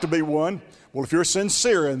 I'd like to be one. Well, if you're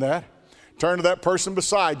sincere in that, Turn to that person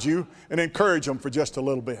beside you and encourage them for just a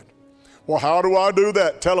little bit. Well, how do I do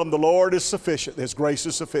that? Tell them the Lord is sufficient. His grace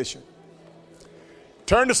is sufficient.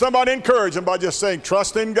 Turn to somebody and encourage them by just saying,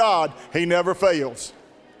 trust in God. He never fails.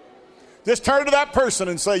 Just turn to that person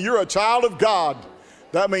and say, you're a child of God.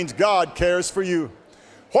 That means God cares for you.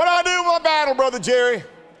 What do I do in my battle, Brother Jerry?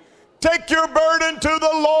 Take your burden to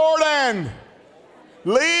the Lord and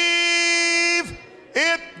leave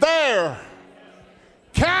it there.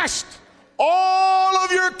 Cast all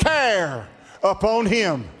of your care upon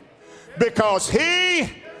Him because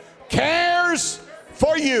He cares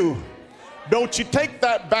for you. Don't you take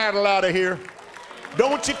that battle out of here.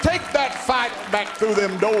 Don't you take that fight back through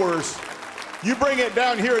them doors. You bring it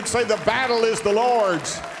down here and say, the battle is the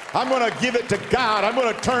Lord's. I'm going to give it to God. I'm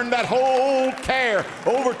going to turn that whole care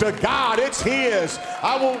over to God. It's His.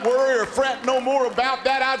 I won't worry or fret no more about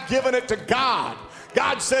that. I've given it to God.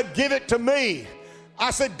 God said, give it to me. I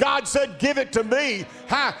said, God said, give it to me.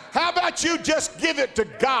 How about you just give it to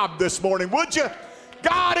God this morning, would you?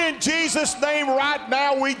 God, in Jesus' name right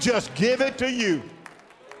now, we just give it to you.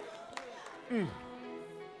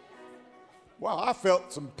 Wow, I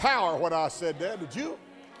felt some power when I said that. Did you?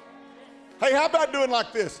 Hey, how about doing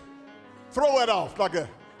like this? Throw it off like a,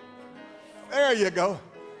 there you go.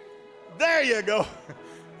 There you go.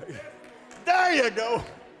 There you go.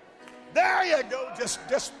 There you go. Just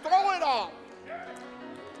throw it off.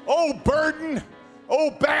 Oh, burden. Oh,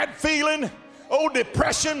 bad feeling. Oh,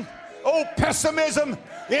 depression. Oh, pessimism.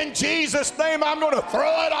 In Jesus' name, I'm going to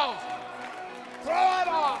throw it off. Throw it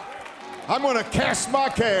off. I'm going to cast my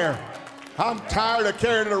care. I'm tired of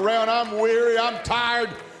carrying it around. I'm weary. I'm tired.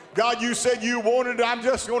 God, you said you wanted it. I'm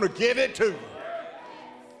just going to give it to you.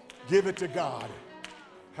 Give it to God.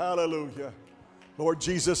 Hallelujah. Lord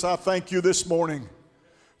Jesus, I thank you this morning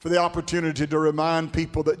for the opportunity to remind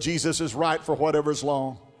people that Jesus is right for whatever's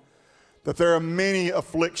long, that there are many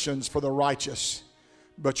afflictions for the righteous,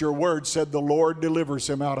 but your word said the Lord delivers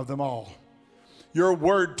him out of them all. Your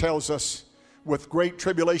word tells us with great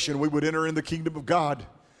tribulation we would enter in the kingdom of God,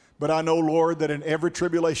 but I know, Lord, that in every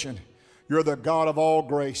tribulation, you're the God of all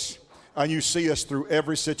grace, and you see us through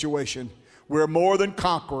every situation. We're more than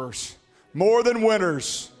conquerors, more than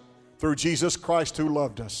winners through Jesus Christ who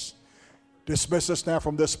loved us. Dismiss us now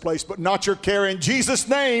from this place, but not your care. In Jesus'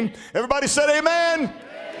 name, everybody said amen.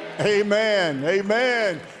 Amen.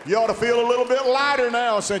 Amen. You ought to feel a little bit lighter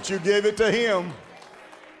now since you gave it to Him.